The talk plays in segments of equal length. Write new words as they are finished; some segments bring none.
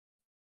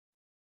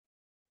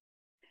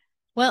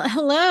Well,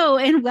 hello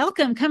and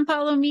welcome. Come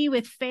follow me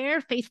with fair,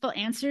 faithful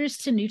answers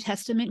to New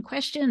Testament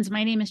questions.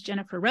 My name is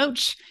Jennifer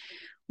Roach.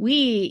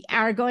 We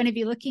are going to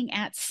be looking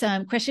at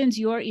some questions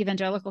your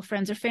evangelical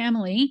friends or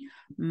family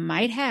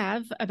might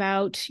have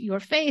about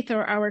your faith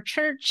or our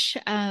church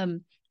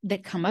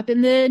that come up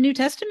in the New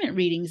Testament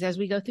readings as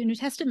we go through New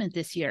Testament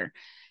this year.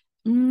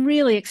 I'm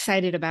really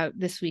excited about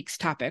this week's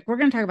topic. We're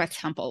going to talk about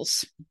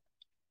temples.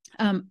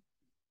 If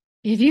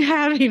you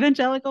have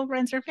evangelical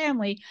friends or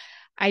family,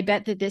 I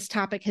bet that this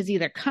topic has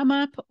either come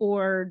up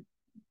or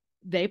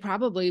they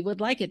probably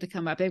would like it to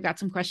come up. They've got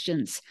some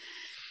questions.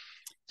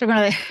 So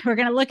we're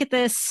gonna look at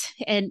this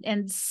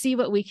and see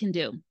what we can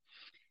do.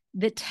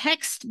 The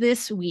text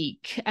this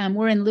week,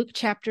 we're in Luke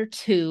chapter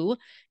 2.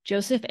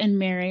 Joseph and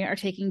Mary are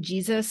taking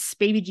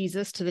baby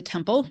Jesus, to the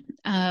temple.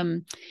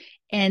 And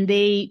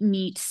they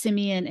meet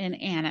Simeon and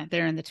Anna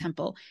there in the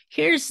temple.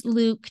 Here's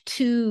Luke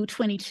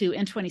 2:22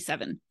 and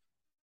 27.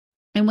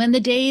 And when the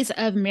days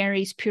of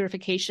Mary's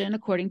purification,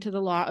 according to the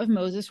law of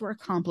Moses, were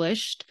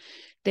accomplished,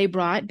 they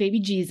brought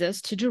baby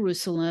Jesus to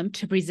Jerusalem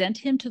to present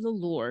him to the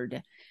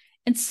Lord.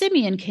 And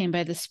Simeon came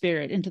by the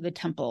Spirit into the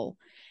temple.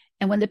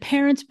 And when the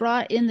parents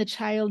brought in the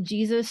child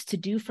Jesus to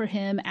do for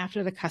him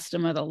after the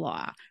custom of the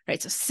law, right?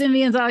 So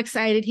Simeon's all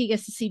excited. He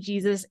gets to see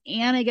Jesus.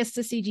 Anna gets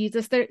to see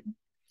Jesus. They're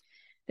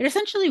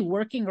essentially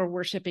working or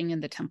worshiping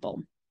in the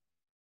temple.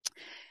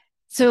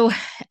 So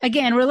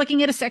again, we're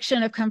looking at a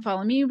section of Come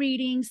Follow Me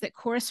readings that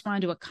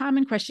correspond to a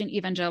common question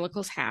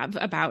evangelicals have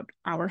about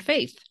our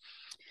faith.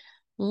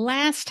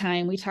 Last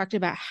time, we talked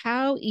about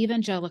how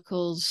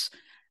evangelicals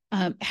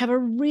have a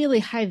really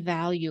high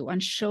value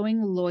on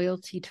showing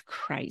loyalty to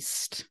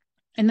Christ,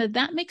 and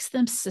that makes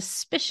them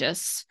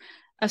suspicious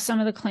of some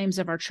of the claims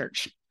of our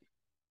church.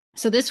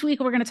 So this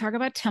week, we're going to talk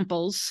about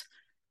temples,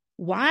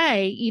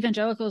 why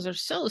evangelicals are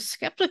so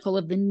skeptical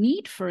of the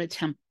need for a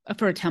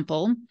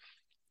temple,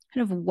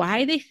 kind of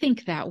why they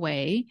think that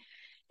way,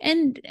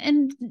 and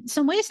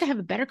some ways to have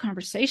a better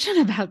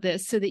conversation about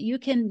this so that you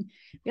can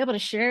be able to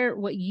share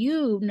what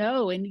you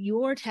know and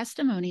your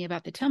testimony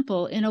about the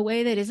temple in a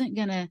way that isn't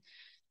going to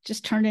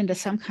just turn into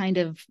some kind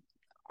of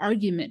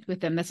argument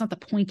with them. That's not the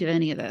point of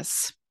any of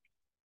this.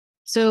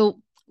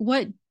 So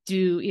what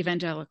do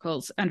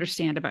evangelicals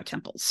understand about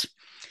temples?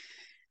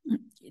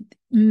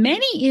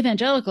 Many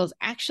evangelicals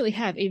actually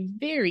have a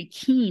very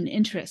keen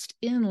interest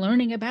in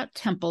learning about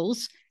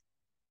temples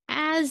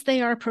as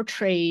they are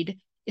portrayed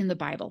in the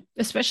Bible,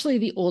 especially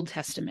the Old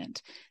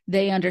Testament.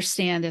 They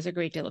understand there's a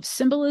great deal of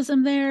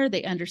symbolism there.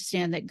 They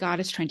understand that God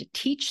is trying to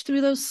teach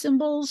through those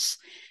symbols,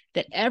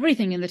 that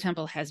everything in the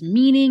temple has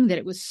meaning, that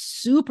it was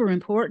super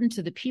important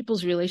to the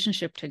people's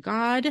relationship to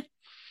God.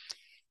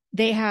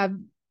 They have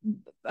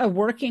a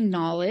working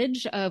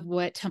knowledge of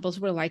what temples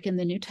were like in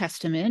the New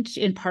Testament,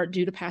 in part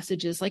due to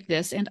passages like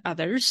this and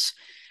others.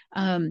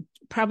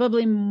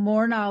 Probably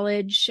more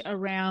knowledge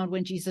around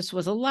when Jesus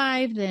was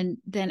alive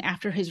than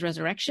after his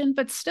resurrection,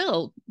 but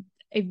still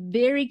a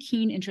very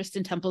keen interest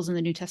in temples in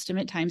the New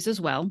Testament times as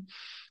well.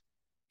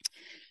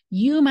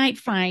 You might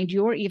find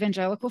your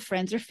evangelical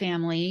friends or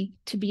family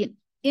to be an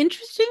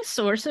interesting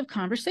source of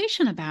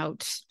conversation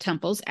about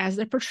temples as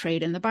they're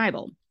portrayed in the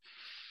Bible.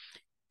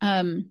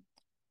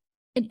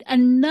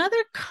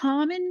 Another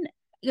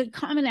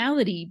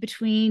commonality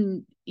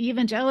between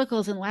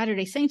evangelicals and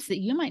Latter-day Saints that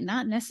you might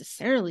not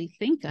necessarily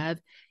think of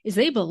is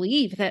they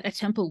believe that a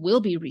temple will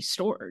be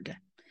restored.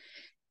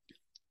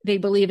 They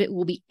believe it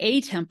will be a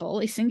temple,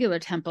 a singular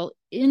temple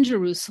in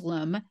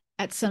Jerusalem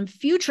at some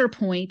future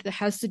point that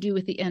has to do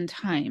with the end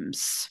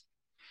times.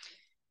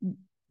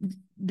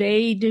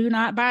 They do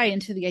not buy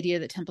into the idea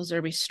that temples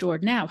are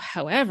restored now.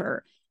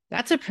 However,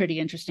 that's a pretty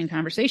interesting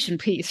conversation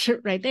piece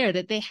right there,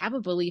 that they have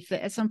a belief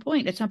that at some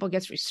point a temple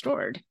gets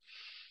restored.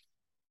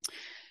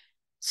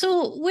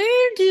 So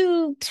where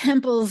do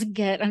temples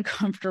get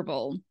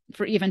uncomfortable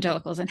for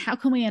evangelicals, and how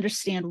can we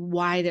understand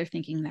why they're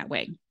thinking that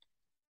way?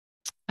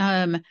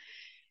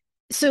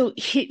 So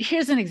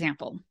here's an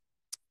example.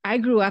 I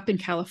grew up in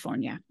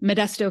California.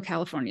 Modesto,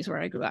 California is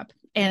where I grew up.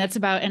 And it's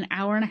about an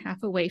hour and a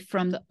half away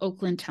from the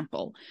Oakland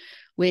Temple,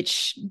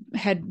 which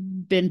had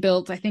been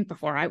built, I think,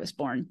 before I was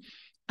born.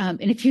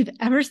 And if you've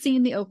ever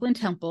seen the Oakland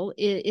Temple,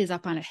 it is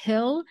up on a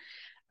hill.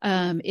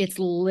 It's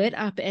lit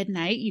up at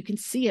night. You can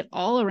see it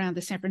all around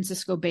the San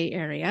Francisco Bay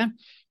Area.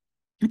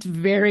 It's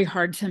very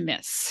hard to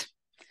miss.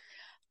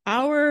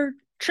 Our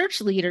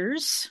church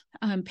leaders,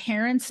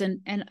 parents,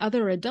 and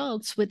other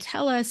adults would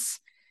tell us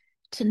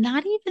to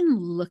not even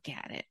look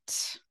at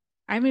it.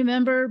 I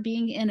remember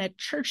being in a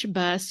church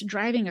bus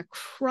driving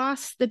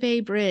across the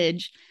Bay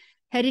Bridge,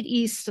 headed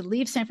east to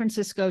leave San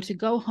Francisco to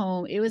go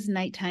home. It was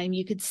nighttime.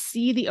 You could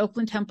see the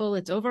Oakland Temple.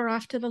 It's over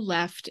off to the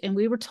left. And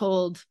we were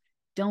told,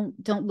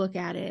 don't look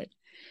at it.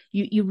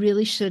 You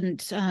really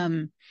shouldn't.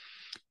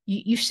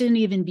 You shouldn't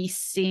even be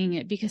seeing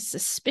it, because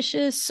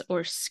suspicious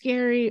or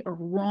scary or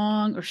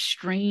wrong or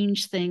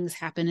strange things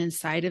happen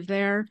inside of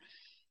there.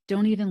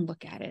 Don't even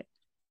look at it.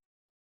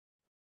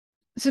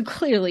 So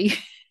clearly,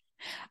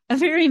 a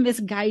very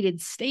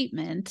misguided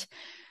statement,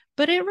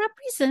 but it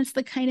represents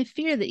the kind of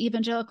fear that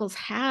evangelicals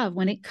have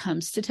when it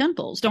comes to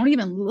temples. Don't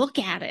even look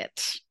at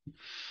it.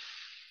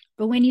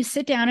 But when you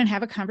sit down and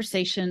have a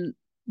conversation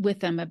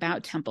with them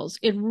about temples,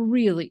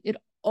 it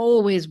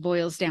always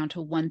boils down to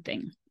one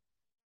thing,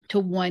 to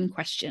one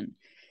question.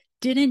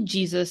 Didn't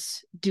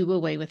Jesus do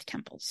away with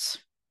temples?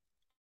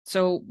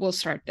 So we'll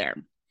start there.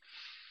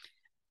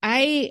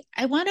 I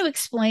want to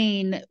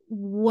explain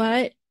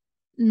what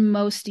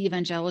most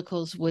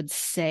evangelicals would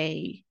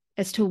say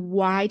as to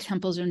why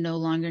temples are no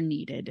longer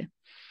needed.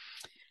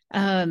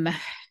 They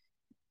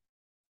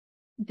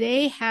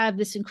have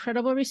this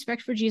incredible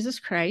respect for Jesus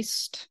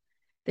Christ.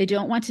 They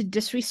don't want to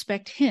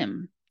disrespect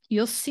him.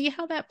 You'll see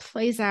how that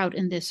plays out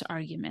in this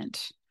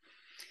argument.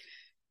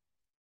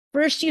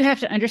 First, you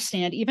have to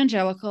understand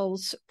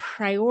evangelicals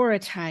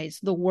prioritize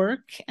the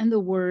work and the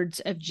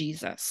words of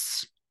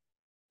Jesus.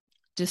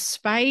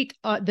 Despite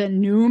the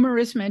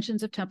numerous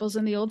mentions of temples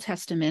in the Old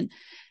Testament,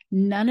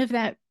 none of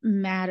that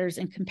matters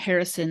in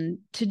comparison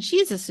to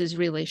Jesus's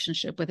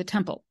relationship with a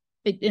temple.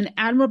 An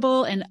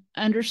admirable and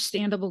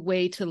understandable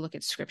way to look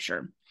at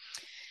Scripture.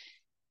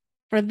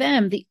 For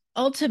them, the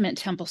ultimate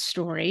temple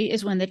story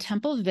is when the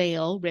temple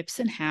veil rips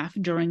in half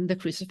during the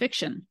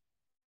crucifixion.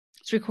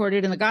 It's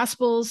recorded in the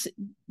Gospels,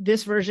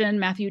 this version,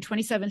 Matthew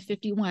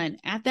 27:51.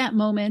 At that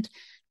moment,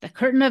 the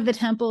curtain of the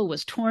temple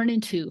was torn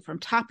in two from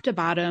top to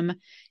bottom,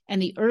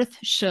 and the earth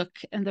shook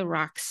and the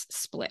rocks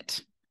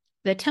split.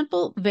 The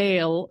temple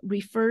veil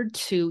referred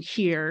to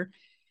here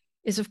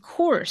is, of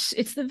course,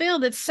 it's the veil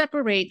that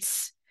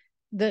separates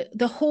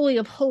the Holy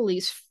of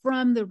Holies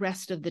from the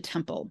rest of the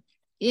temple.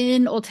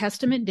 In Old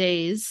Testament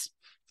days,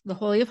 the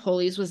Holy of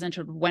Holies was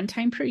entered one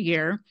time per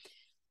year,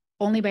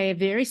 only by a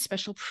very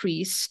special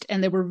priest,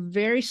 and there were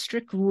very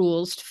strict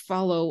rules to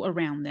follow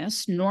around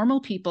this.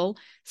 Normal people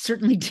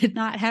certainly did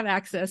not have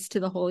access to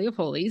the Holy of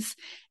Holies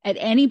at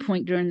any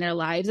point during their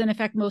lives, and in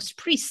fact, most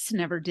priests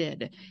never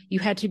did. You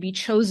had to be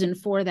chosen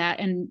for that,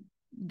 and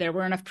there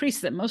were enough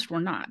priests that most were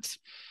not.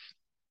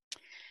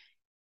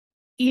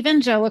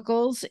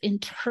 Evangelicals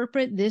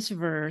interpret this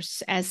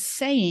verse as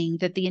saying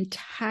that the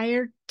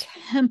entire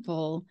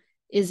temple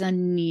is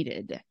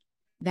unneeded.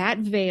 That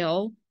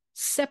veil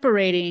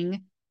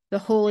separating the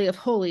Holy of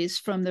Holies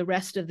from the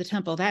rest of the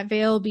temple, that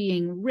veil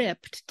being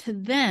ripped, to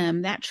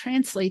them, that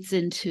translates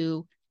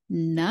into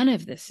none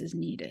of this is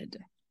needed.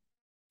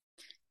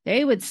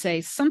 They would say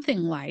something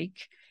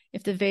like,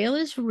 if the veil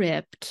is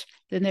ripped,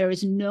 then there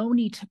is no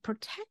need to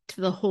protect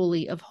the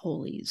Holy of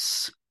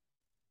Holies.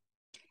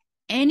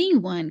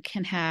 Anyone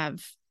can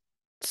have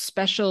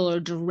special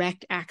or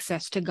direct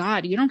access to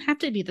God. You don't have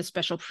to be the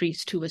special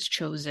priest who was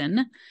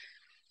chosen.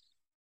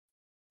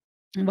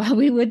 While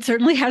we would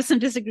certainly have some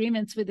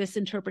disagreements with this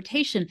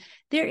interpretation,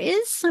 there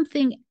is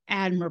something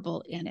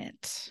admirable in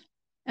it.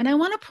 And I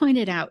want to point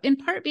it out, in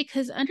part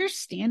because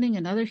understanding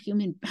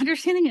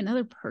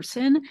another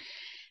person,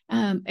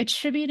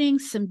 attributing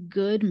some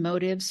good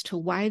motives to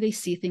why they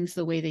see things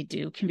the way they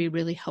do can be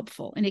really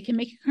helpful. And it can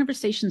make your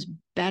conversations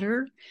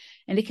better,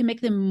 and it can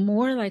make them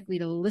more likely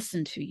to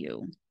listen to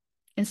you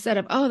instead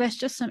of, oh, that's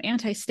just some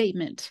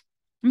anti-statement.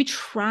 Let me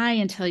try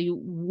and tell you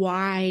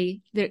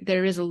why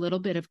there is a little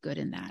bit of good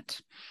in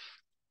that.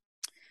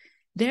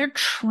 They're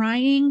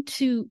trying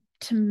to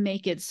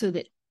make it so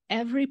that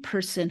every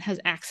person has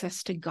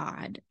access to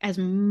God, as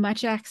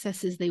much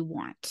access as they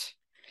want.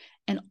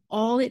 And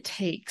all it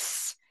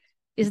takes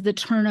is the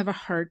turn of a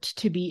heart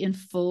to be in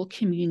full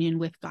communion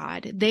with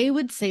God. They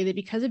would say that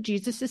because of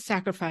Jesus'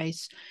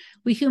 sacrifice,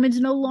 we humans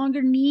no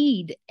longer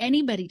need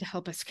anybody to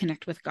help us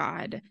connect with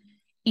God.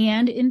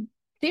 And in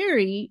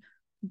theory,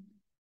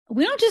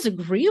 we don't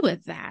disagree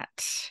with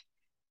that.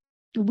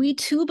 We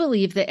too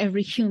believe that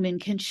every human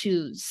can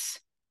choose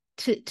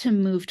to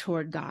move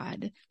toward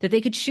God, that they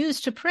could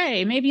choose to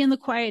pray, maybe in the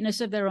quietness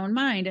of their own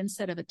mind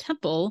instead of a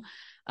temple,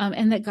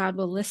 and that God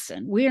will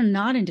listen. We are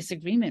not in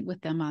disagreement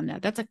with them on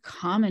that. That's a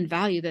common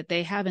value that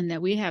they have and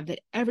that we have, that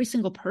every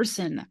single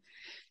person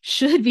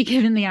should be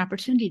given the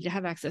opportunity to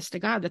have access to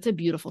God. That's a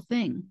beautiful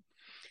thing.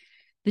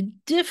 The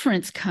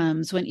difference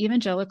comes when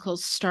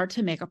evangelicals start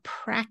to make a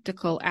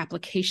practical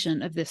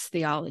application of this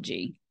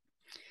theology.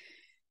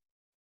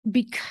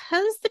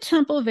 Because the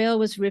temple veil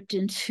was ripped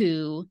in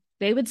two,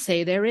 they would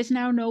say there is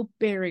now no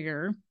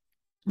barrier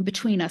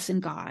between us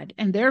and God,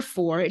 and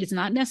therefore it is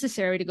not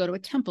necessary to go to a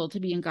temple to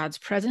be in God's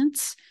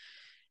presence.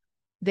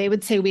 They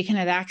would say we can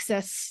have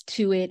access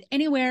to it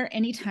anywhere,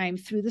 anytime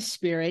through the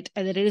Spirit,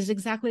 and that it is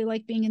exactly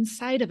like being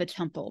inside of a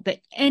temple, that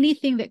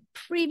anything that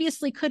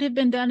previously could have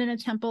been done in a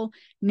temple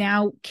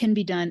now can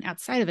be done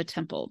outside of a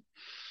temple.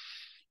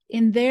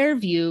 In their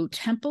view,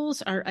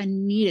 temples are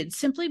unneeded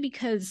simply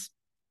because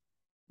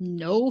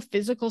no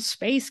physical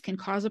space can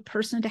cause a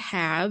person to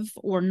have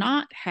or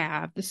not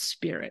have the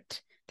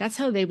Spirit. That's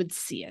how they would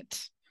see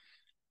it.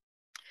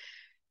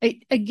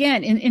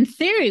 Again, in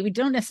theory, we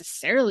don't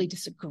necessarily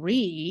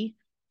disagree,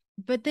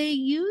 but they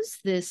use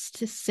this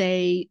to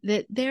say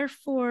that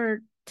therefore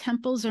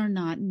temples are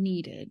not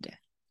needed.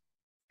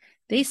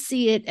 They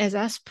see it as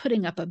us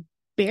putting up a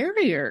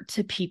barrier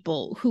to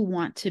people who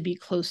want to be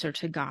closer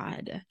to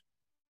God.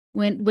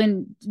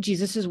 when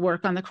Jesus's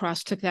work on the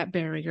cross took that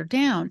barrier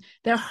down.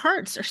 Their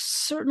hearts are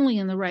certainly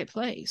in the right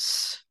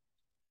place.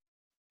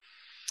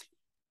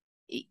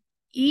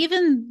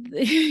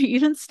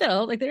 Even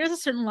still, like, there is a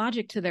certain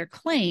logic to their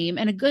claim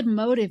and a good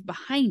motive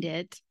behind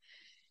it.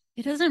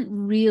 It doesn't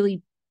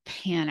really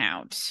pan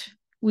out.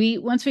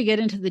 Once we get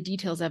into the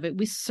details of it,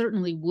 we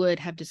certainly would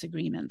have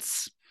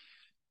disagreements.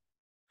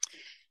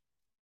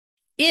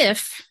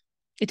 If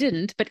it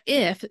didn't, but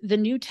if the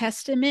New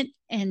Testament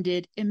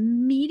ended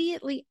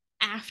immediately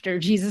after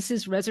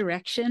Jesus's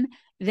resurrection,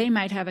 they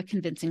might have a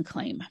convincing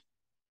claim.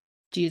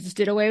 Jesus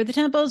did away with the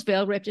temples,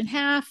 veil ripped in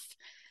half.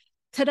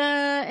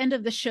 Ta-da! End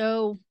of the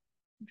show.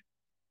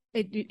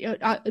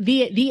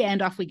 The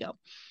end. Off we go.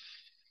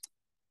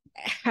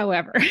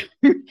 However,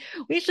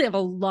 we actually have a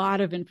lot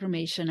of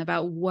information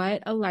about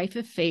what a life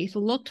of faith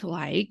looked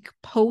like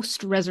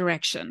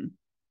post-resurrection.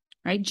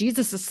 Right?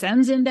 Jesus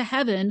ascends into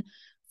heaven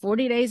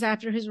 40 days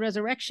after his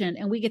resurrection,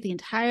 and we get the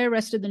entire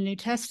rest of the New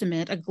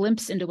Testament, a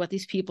glimpse into what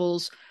these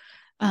people's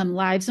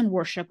lives and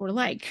worship were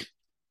like.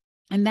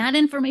 And that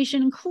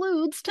information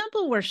includes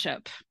temple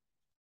worship.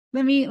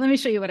 Let me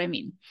show you what I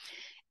mean.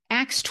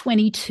 Acts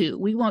 22.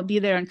 We won't be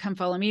there in Come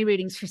Follow Me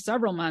readings for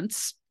several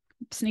months.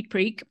 Sneak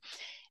peek.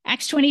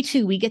 Acts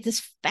 22, we get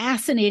this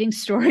fascinating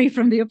story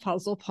from the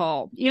Apostle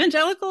Paul.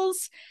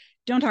 Evangelicals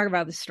don't talk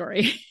about this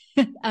story.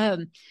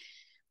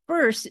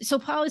 First, so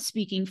Paul is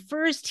speaking.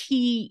 First,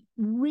 he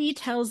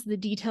retells the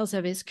details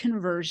of his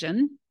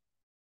conversion.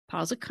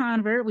 Paul's a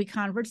convert. We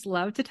converts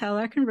love to tell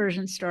our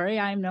conversion story.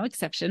 I am no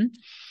exception.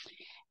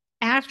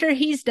 After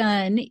he's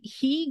done,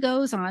 he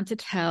goes on to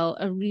tell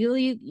a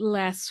really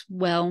less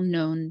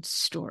well-known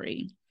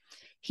story.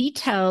 He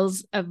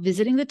tells of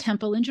visiting the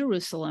temple in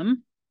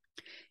Jerusalem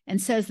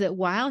and says that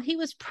while he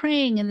was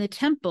praying in the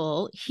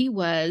temple, he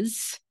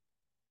was,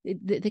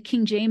 the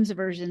King James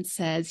Version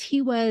says,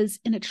 he was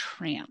in a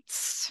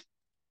trance.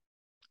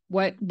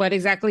 What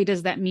exactly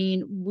does that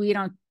mean? We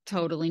don't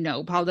totally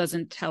know. Paul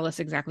doesn't tell us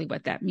exactly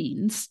what that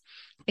means,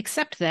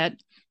 except that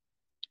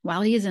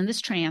while he is in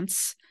this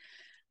trance,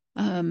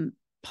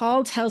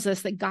 Paul tells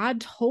us that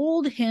God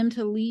told him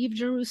to leave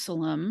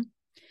Jerusalem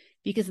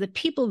because the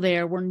people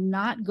there were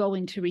not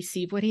going to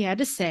receive what he had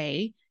to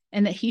say,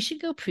 and that he should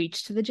go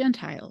preach to the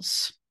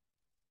Gentiles.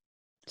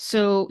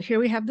 So here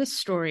we have this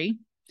story.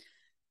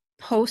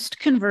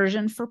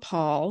 Post-conversion for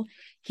Paul,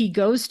 he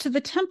goes to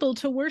the temple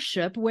to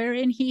worship,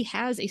 wherein he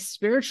has a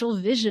spiritual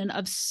vision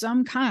of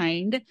some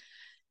kind.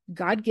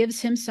 God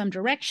gives him some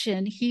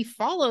direction. He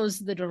follows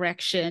the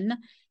direction.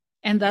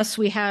 And thus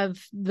we have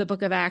the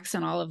book of Acts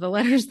and all of the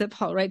letters that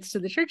Paul writes to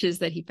the churches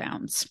that he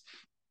founds.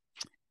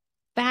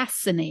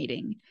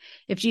 Fascinating.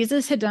 If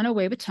Jesus had done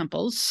away with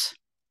temples,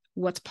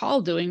 what's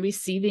Paul doing?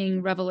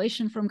 Receiving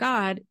revelation from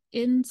God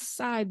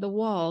inside the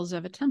walls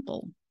of a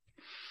temple.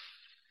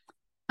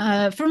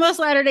 For most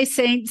Latter-day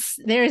Saints,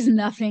 there is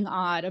nothing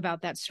odd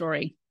about that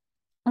story.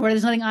 Or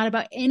there's nothing odd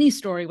about any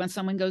story when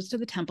someone goes to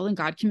the temple and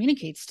God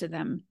communicates to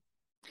them.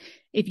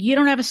 If you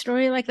don't have a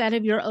story like that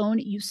of your own,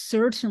 you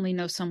certainly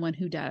know someone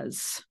who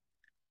does.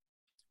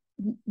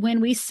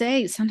 When we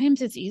say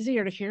sometimes it's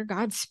easier to hear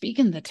God speak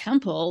in the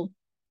temple,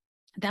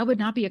 that would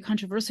not be a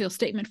controversial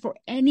statement for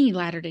any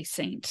Latter-day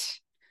Saint.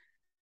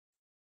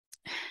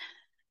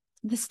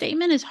 The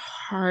statement is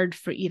hard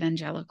for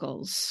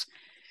evangelicals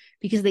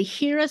because they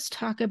hear us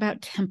talk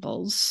about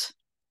temples.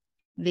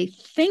 They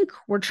think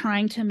we're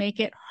trying to make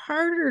it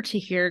harder to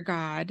hear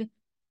God,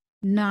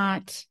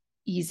 not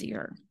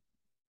easier.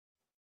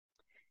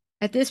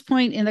 At this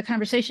point in the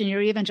conversation,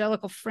 your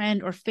evangelical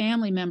friend or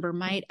family member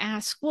might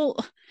ask,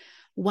 well,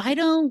 why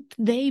don't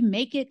they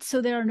make it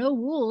so there are no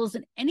rules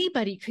and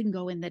anybody can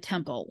go in the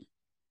temple?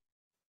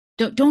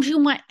 Don't you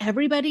want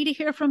everybody to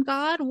hear from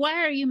God?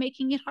 Why are you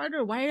making it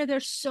harder? Why are there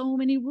so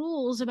many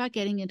rules about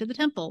getting into the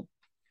temple?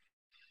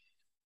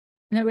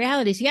 And the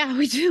reality is, yeah,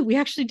 we do. We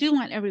actually do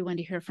want everyone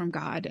to hear from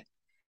God.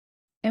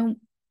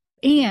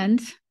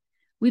 And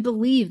we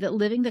believe that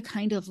living the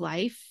kind of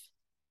life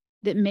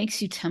that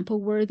makes you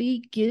temple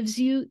worthy gives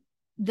you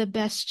the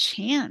best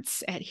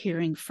chance at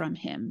hearing from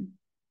him.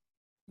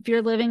 If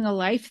you're living a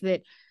life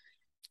that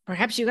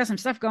perhaps you got some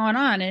stuff going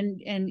on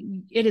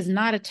and it is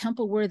not a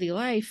temple worthy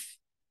life,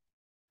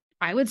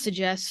 I would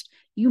suggest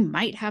you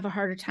might have a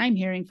harder time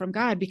hearing from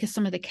God because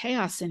some of the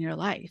chaos in your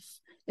life.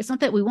 It's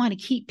not that we want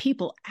to keep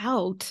people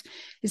out.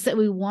 It's that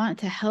we want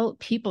to help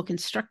people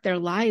construct their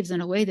lives in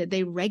a way that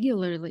they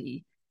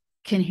regularly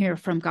can hear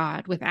from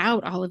God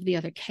without all of the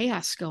other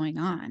chaos going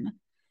on.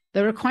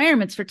 The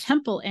requirements for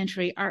temple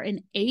entry are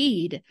an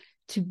aid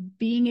to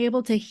being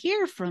able to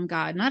hear from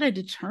God, not a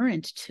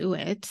deterrent to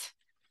it.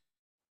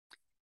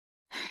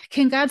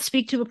 Can God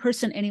speak to a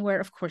person anywhere?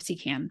 Of course he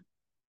can.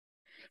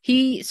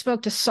 He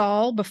spoke to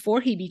Saul before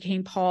he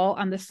became Paul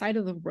on the side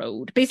of the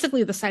road,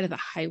 basically the side of the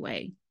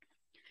highway.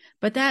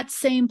 But that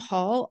same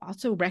Paul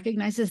also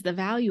recognizes the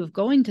value of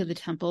going to the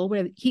temple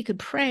where he could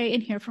pray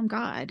and hear from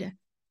God.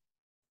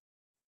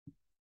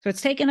 So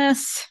it's taken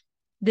us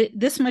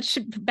this much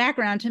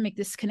background to make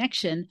this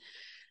connection.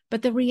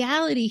 But the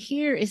reality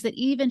here is that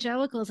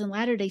evangelicals and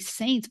Latter-day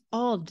Saints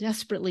all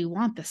desperately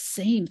want the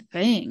same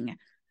thing.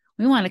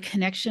 We want a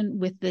connection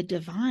with the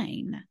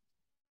divine.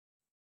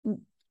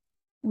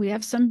 We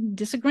have some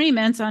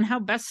disagreements on how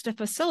best to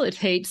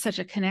facilitate such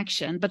a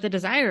connection, but the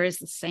desire is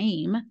the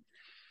same.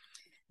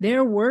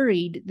 They're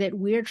worried that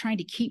we're trying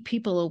to keep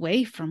people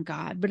away from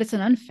God, but it's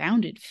an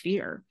unfounded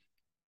fear.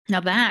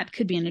 Now, that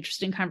could be an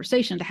interesting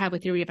conversation to have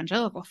with your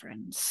evangelical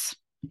friends.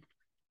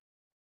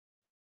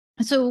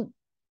 So,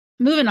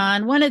 moving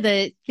on, one of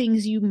the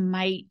things you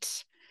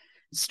might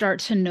start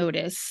to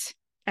notice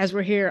as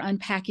we're here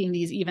unpacking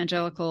these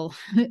evangelical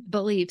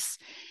beliefs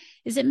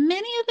is that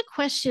many of the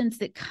questions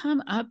that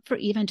come up for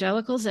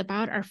evangelicals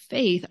about our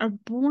faith are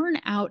born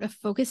out of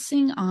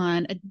focusing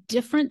on a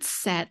different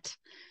set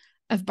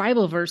of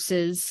Bible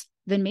verses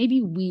than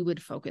maybe we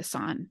would focus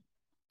on.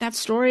 That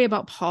story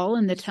about Paul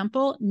in the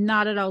temple,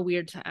 not at all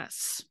weird to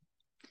us.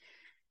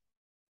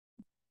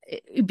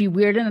 It'd be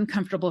weird and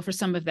uncomfortable for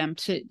some of them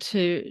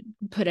to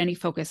put any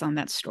focus on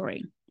that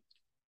story.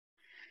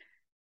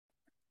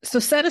 So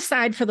set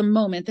aside for the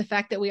moment the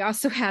fact that we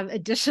also have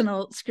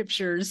additional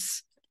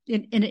scriptures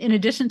in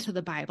addition to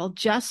the Bible,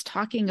 just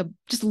looking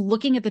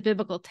at the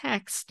biblical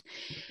text,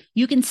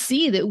 you can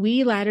see that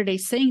we Latter-day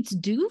Saints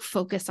do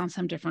focus on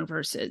some different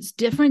verses,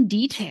 different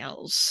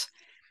details.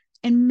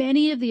 And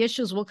many of the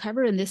issues we'll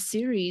cover in this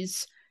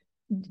series,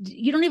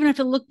 you don't even have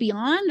to look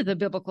beyond the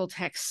biblical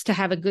text to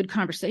have a good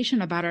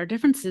conversation about our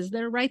differences.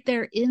 They're right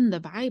there in the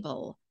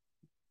Bible.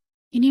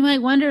 And you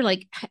might wonder,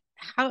 like,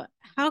 how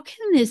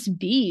can this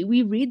be?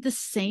 We read the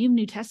same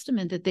New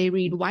Testament that they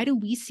read. Why do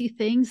we see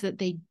things that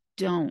they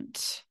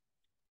don't?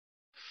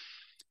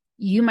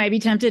 You might be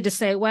tempted to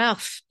say, well,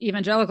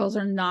 evangelicals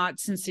are not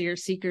sincere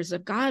seekers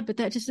of God, but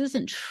that just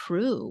isn't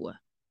true.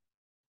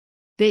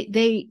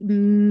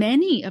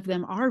 Many of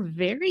them are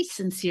very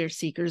sincere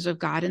seekers of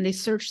God, and they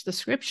search the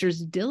scriptures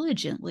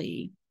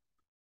diligently.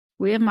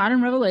 We have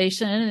modern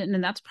revelation,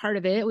 and that's part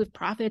of it. We have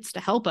prophets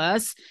to help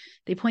us.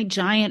 They point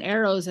giant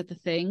arrows at the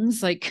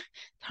things, like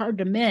it's hard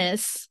to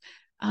miss.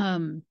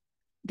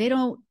 They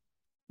don't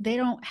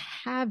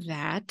have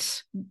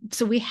that.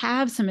 So we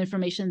have some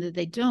information that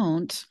they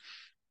don't.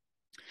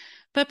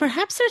 But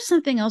perhaps there's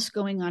something else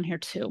going on here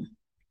too.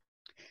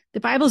 The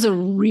Bible's a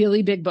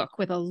really big book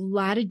with a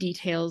lot of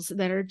details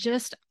that are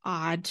just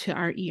odd to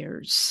our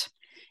ears.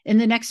 In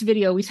the next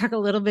video, we talk a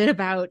little bit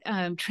about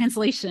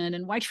translation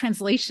and why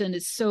translation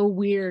is so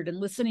weird, and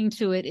listening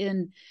to it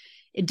in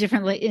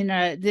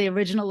the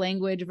original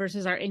language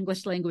versus our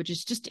English language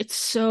it's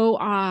so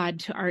odd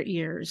to our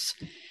ears.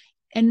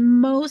 And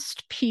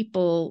most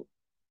people,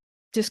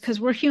 just because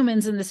we're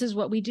humans and this is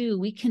what we do,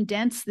 we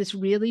condense this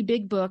really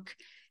big book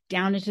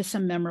down into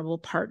some memorable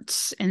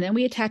parts. And then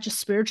we attach a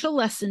spiritual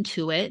lesson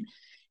to it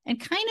and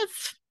kind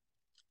of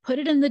put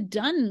it in the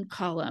done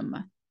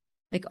column.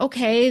 Like,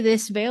 okay,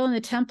 this veil in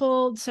the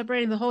temple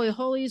separating the Holy of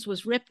Holies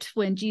was ripped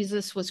when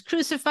Jesus was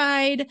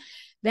crucified.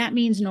 That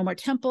means no more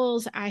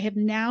temples. I have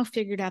now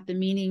figured out the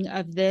meaning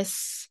of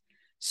this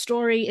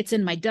story. It's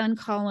in my done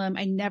column.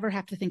 I never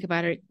have to think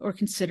about it or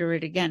consider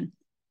it again.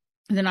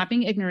 And they're not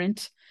being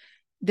ignorant.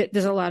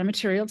 There's a lot of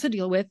material to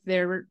deal with.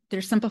 They're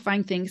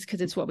simplifying things because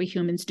it's what we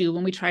humans do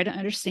when we try to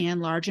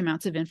understand large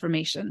amounts of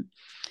information.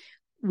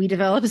 We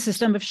develop a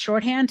system of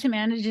shorthand to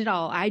manage it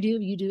all. I do,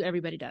 you do,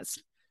 everybody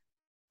does.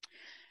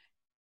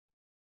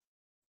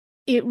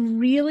 It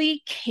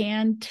really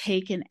can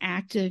take an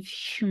act of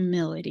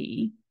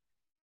humility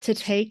to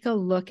take a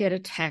look at a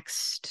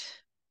text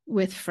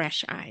with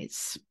fresh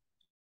eyes,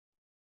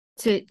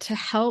 to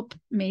help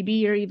maybe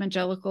your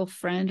evangelical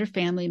friend or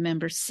family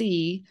member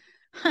see,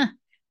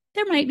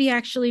 there might be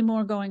actually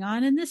more going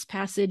on in this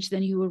passage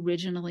than you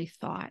originally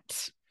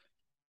thought.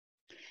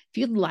 If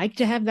you'd like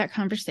to have that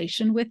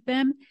conversation with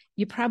them,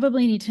 you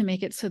probably need to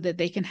make it so that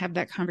they can have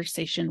that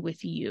conversation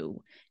with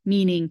you,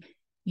 meaning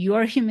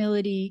your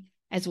humility,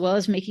 as well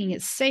as making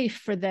it safe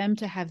for them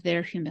to have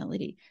their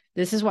humility.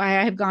 This is why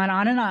I have gone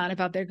on and on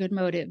about their good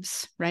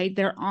motives, right?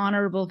 Their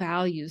honorable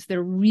values,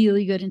 their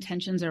really good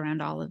intentions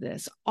around all of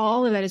this.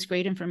 All of that is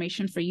great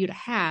information for you to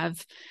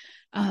have,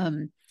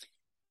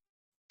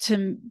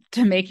 to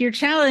make your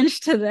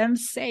challenge to them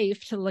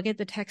safe, to look at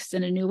the text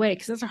in a new way,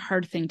 because that's a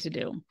hard thing to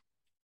do.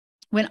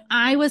 When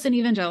I was an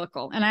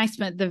evangelical, and I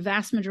spent the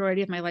vast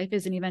majority of my life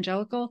as an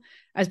evangelical,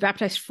 I was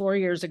baptized 4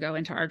 years ago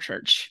into our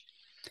church.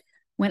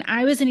 When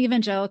I was an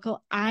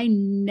evangelical, I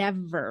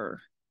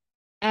never,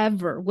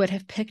 ever would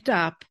have picked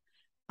up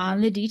on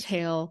the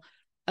detail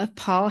of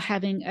Paul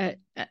having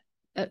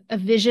a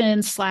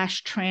vision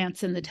 /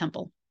 trance in the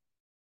temple.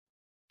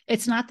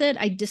 It's not that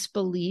I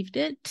disbelieved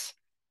it.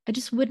 I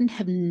just wouldn't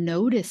have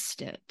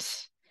noticed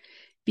it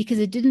because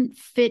it didn't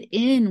fit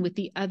in with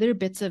the other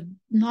bits of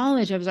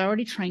knowledge I was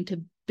already trying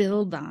to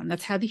build on.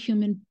 That's how the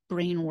human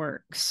brain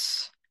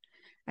works.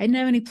 I didn't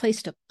have any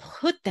place to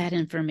put that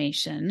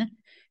information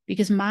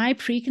because my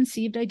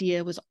preconceived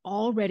idea was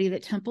already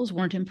that temples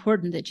weren't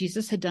important, that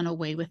Jesus had done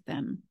away with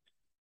them.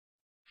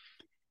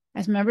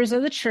 As members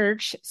of the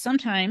church,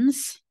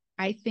 sometimes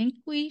I think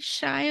we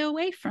shy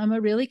away from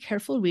a really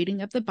careful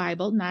reading of the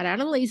Bible, not out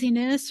of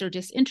laziness or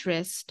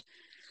disinterest,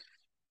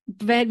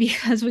 but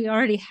because we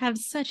already have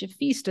such a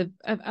feast of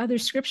other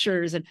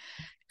scriptures and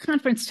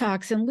conference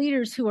talks and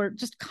leaders who are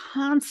just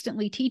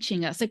constantly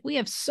teaching us. Like, we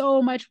have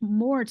so much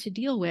more to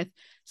deal with.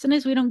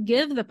 Sometimes we don't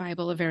give the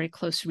Bible a very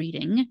close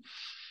reading.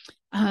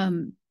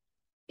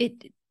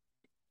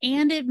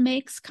 It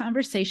makes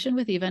conversation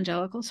with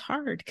evangelicals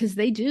hard because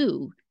they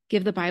do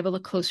give the Bible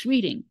a close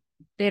reading.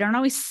 They don't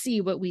always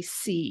see what we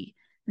see.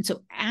 And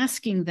so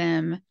asking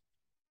them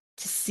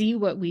to see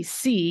what we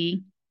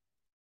see,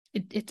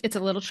 it's a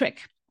little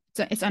trick.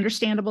 So it's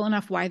understandable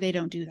enough why they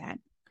don't do that.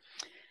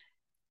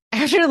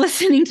 After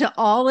listening to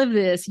all of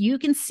this, you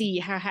can see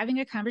how having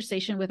a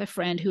conversation with a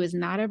friend who is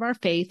not of our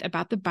faith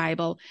about the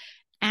Bible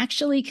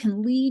actually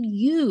can lead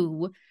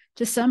you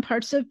to some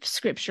parts of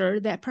scripture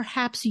that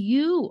perhaps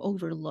you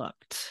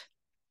overlooked.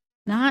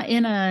 Not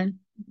in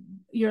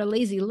you're a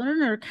lazy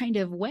learner kind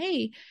of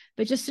way,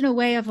 but just in a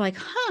way of like,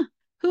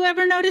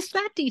 whoever noticed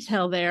that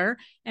detail there?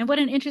 And what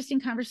an interesting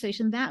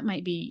conversation that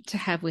might be to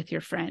have with your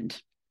friend.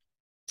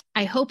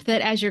 I hope that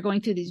as you're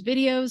going through these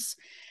videos,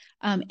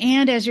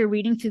 and as you're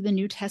reading through the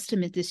New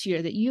Testament this year,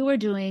 that you are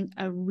doing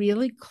a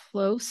really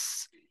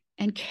close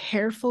and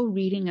careful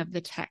reading of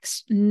the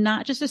text,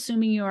 not just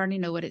assuming you already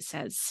know what it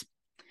says,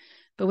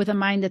 but with a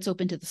mind that's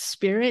open to the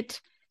Spirit,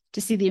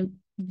 to see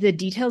the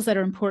details that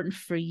are important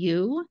for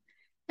you,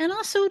 and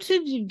also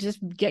to just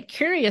get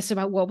curious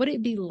about what would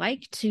it be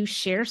like to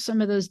share some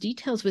of those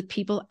details with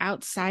people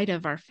outside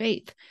of our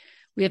faith.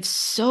 We have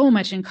so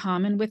much in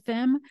common with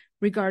them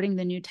regarding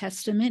the New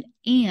Testament,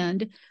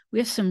 and we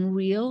have some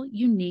real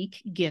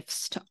unique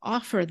gifts to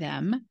offer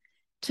them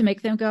to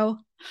make them go,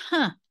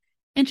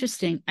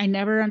 interesting. I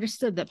never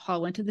understood that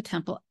Paul went to the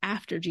temple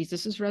after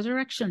Jesus's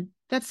resurrection.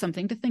 That's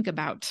something to think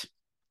about.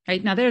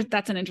 Right now,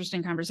 that's an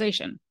interesting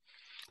conversation.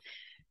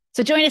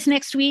 So join us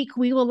next week.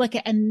 We will look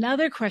at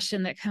another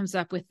question that comes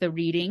up with the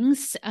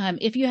readings.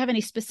 If you have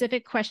any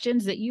specific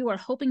questions that you are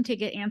hoping to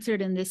get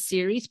answered in this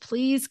series,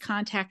 please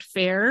contact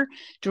FAIR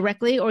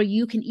directly, or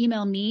you can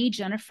email me,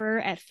 Jennifer,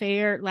 at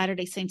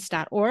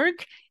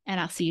fairlatterdaysaints.org, and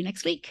I'll see you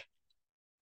next week.